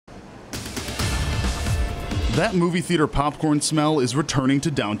That movie theater popcorn smell is returning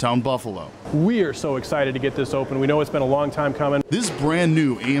to downtown Buffalo. We are so excited to get this open. We know it's been a long time coming. This brand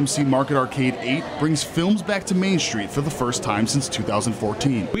new AMC Market Arcade 8 brings films back to Main Street for the first time since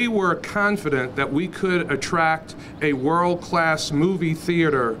 2014. We were confident that we could attract a world-class movie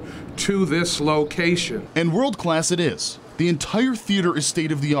theater to this location. And world-class it is. The entire theater is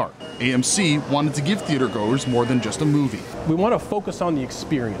state-of-the-art. AMC wanted to give theatergoers more than just a movie. We want to focus on the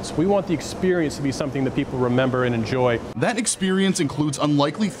experience. We want the experience to be something that people remember and enjoy. That experience includes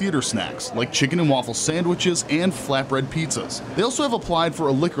unlikely theater snacks like chicken and waffle sandwiches and flatbread pizzas. They also have applied for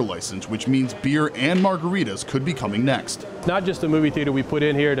a liquor license, which means beer and margaritas could be coming next. Not just a movie theater we put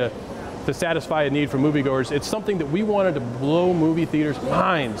in here to satisfy a need for moviegoers. It's something that we wanted to blow movie theaters'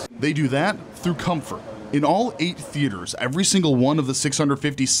 minds. They do that through comfort. In all 8 theaters, every single one of the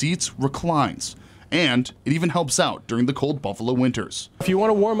 650 seats reclines. And it even helps out during the cold Buffalo winters. If you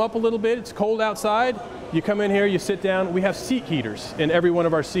want to warm up a little bit, it's cold outside, you come in here, you sit down. We have seat heaters in every one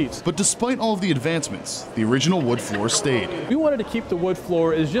of our seats. But despite all of the advancements, the original wood floor stayed. We wanted to keep the wood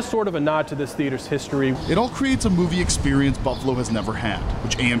floor as just sort of a nod to this theater's history. It all creates a movie experience Buffalo has never had,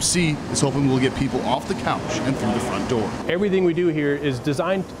 which AMC is hoping will get people off the couch and through the front door. Everything we do here is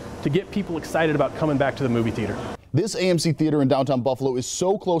designed to get people excited about coming back to the movie theater. This AMC theater in downtown Buffalo is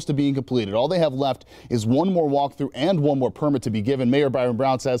so close to being completed. All they have left is one more walkthrough and one more permit to be given. Mayor Byron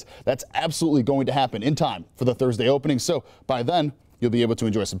Brown says that's absolutely going to happen in time for the Thursday opening. So by then, you'll be able to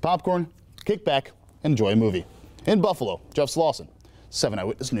enjoy some popcorn, kick back, and enjoy a movie. In Buffalo, Jeff Slauson, 7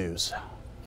 Eyewitness News.